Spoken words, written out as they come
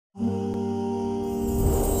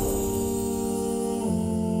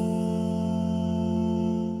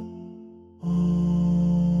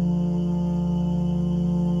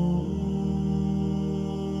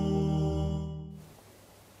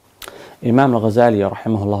Imam al-Ghazali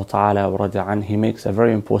rahimahullah ta'ala wa radi an, he makes a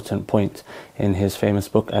very important point in his famous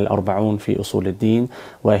book Al-Arba'un fi Usul al-Din,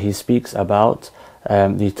 where he speaks about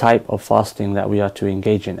the type of fasting that we are to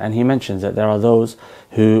engage in. And he mentions that there are those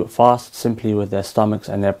who fast simply with their stomachs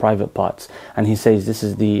and their private parts. And he says this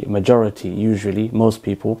is the majority, usually, most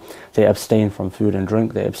people, they abstain from food and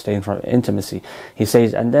drink, they abstain from intimacy. He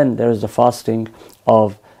says, and then there is the fasting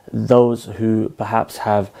of those who perhaps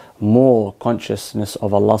have more consciousness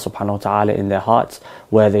of Allah subhanahu wa ta'ala in their hearts,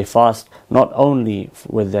 where they fast not only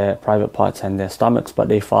with their private parts and their stomachs, but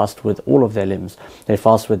they fast with all of their limbs. They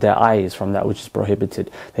fast with their eyes from that which is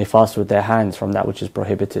prohibited. They fast with their hands from that which is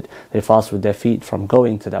prohibited. They fast with their feet from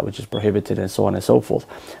going to that which is prohibited, and so on and so forth.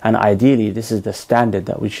 And ideally, this is the standard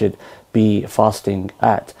that we should be fasting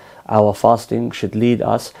at. Our fasting should lead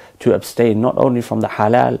us to abstain not only from the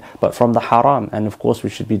halal but from the haram. And of course we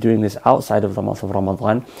should be doing this outside of the month of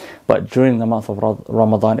Ramadan, but during the month of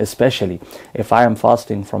Ramadan especially. If I am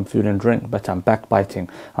fasting from food and drink but I'm backbiting,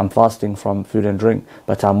 I'm fasting from food and drink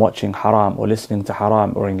but I'm watching haram or listening to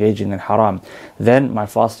haram or engaging in haram, then my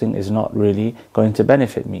fasting is not really going to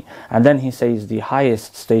benefit me. And then he says the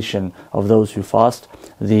highest station of those who fast,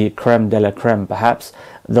 the creme de la creme perhaps,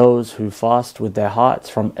 those who fast with their hearts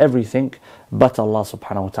from everything but Allah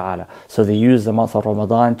subhanahu wa ta'ala. So they use the month of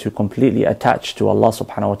Ramadan to completely attach to Allah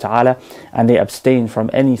subhanahu wa ta'ala, and they abstain from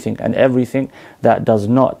anything and everything that does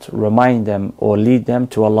not remind them or lead them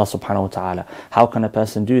to Allah subhanahu wa ta'ala. How can a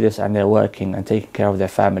person do this and they're working and taking care of their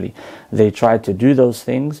family? They try to do those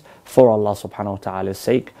things for Allah subhanahu wa ta'ala's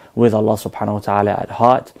sake, with Allah subhanahu wa ta'ala at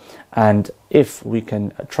heart. And if we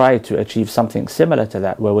can try to achieve something similar to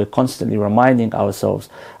that, where we're constantly reminding ourselves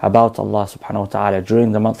about Allah subhanahu wa ta'ala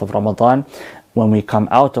during the month of Ramadan, when we come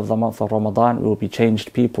out of the month of Ramadan, we will be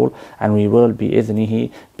changed people, and we will be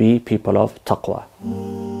idhnihi, be people of taqwa.